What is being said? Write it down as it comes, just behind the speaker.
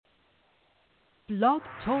Blog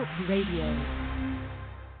Talk Radio.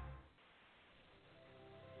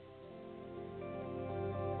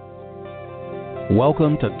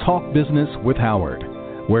 Welcome to Talk Business with Howard,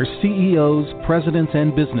 where CEOs, presidents,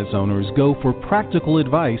 and business owners go for practical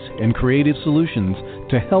advice and creative solutions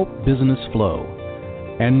to help business flow.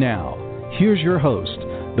 And now, here's your host,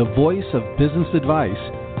 the voice of business advice,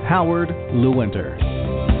 Howard Lewinter.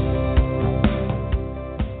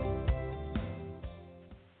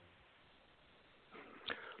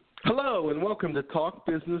 Hello, and welcome to Talk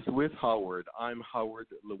Business with Howard. I'm Howard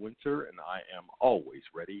Lewinter, and I am always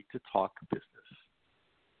ready to talk business.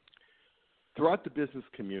 Throughout the business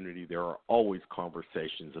community, there are always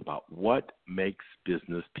conversations about what makes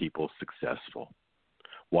business people successful.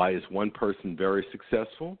 Why is one person very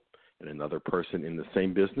successful and another person in the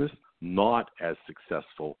same business not as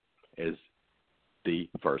successful as the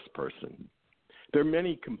first person? There are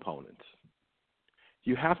many components.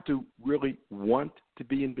 You have to really want to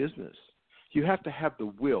be in business. You have to have the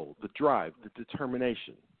will, the drive, the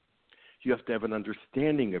determination. You have to have an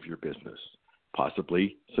understanding of your business.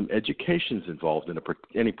 Possibly some education's involved in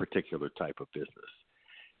any particular type of business.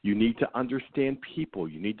 You need to understand people.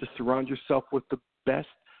 You need to surround yourself with the best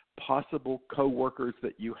possible coworkers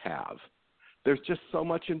that you have. There's just so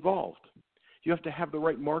much involved. You have to have the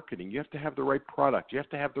right marketing. You have to have the right product. You have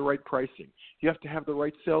to have the right pricing. You have to have the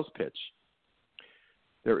right sales pitch.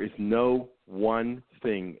 There is no one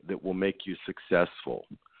thing that will make you successful,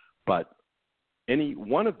 but any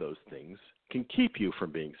one of those things can keep you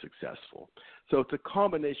from being successful. So it's a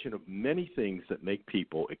combination of many things that make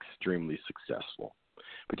people extremely successful.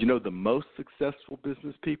 But you know, the most successful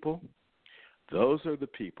business people, those are the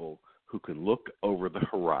people who can look over the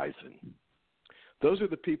horizon. Those are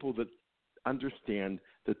the people that understand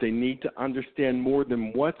that they need to understand more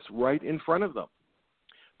than what's right in front of them.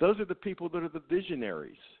 Those are the people that are the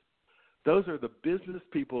visionaries. Those are the business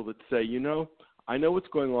people that say, you know, I know what's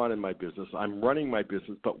going on in my business. I'm running my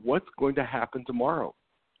business, but what's going to happen tomorrow?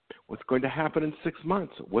 What's going to happen in 6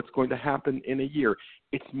 months? What's going to happen in a year?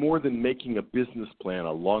 It's more than making a business plan,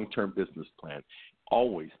 a long-term business plan.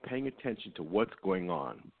 Always paying attention to what's going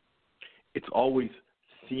on. It's always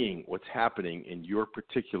seeing what's happening in your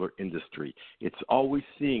particular industry. It's always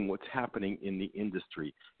seeing what's happening in the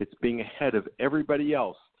industry. It's being ahead of everybody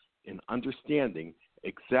else in understanding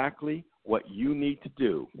exactly what you need to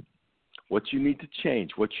do, what you need to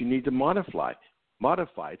change, what you need to modify.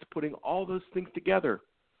 It's putting all those things together.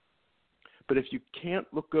 But if you can't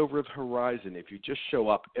look over the horizon, if you just show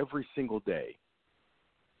up every single day,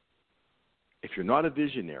 if you're not a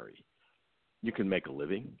visionary, you can make a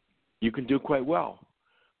living, you can do quite well,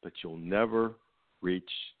 but you'll never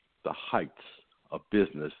reach the heights of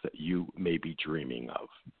business that you may be dreaming of.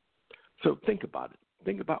 So think about it.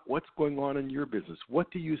 Think about what's going on in your business. What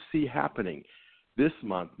do you see happening this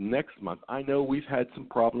month, next month? I know we've had some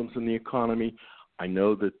problems in the economy. I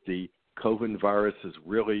know that the COVID virus has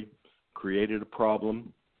really created a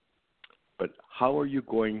problem. But how are you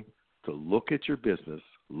going to look at your business,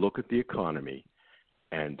 look at the economy,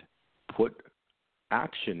 and put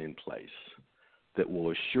action in place that will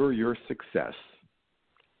assure your success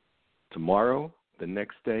tomorrow, the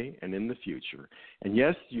next day, and in the future? And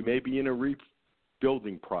yes, you may be in a rebuilding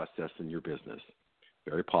process in your business.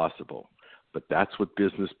 Very possible. But that's what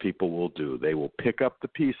business people will do. They will pick up the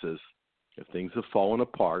pieces if things have fallen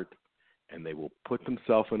apart, and they will put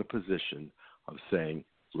themselves in a position of saying,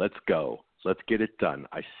 let's go. Let's get it done.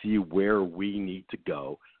 I see where we need to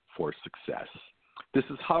go for success. This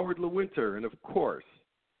is Howard Lewinter, and of course,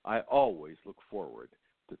 I always look forward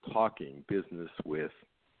to talking business with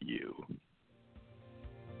you.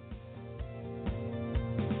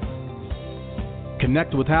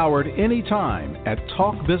 Connect with Howard anytime at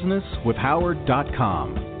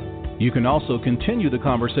talkbusinesswithhoward.com. You can also continue the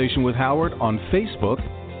conversation with Howard on Facebook,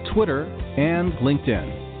 Twitter, and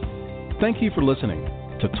LinkedIn. Thank you for listening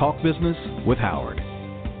to Talk Business with Howard.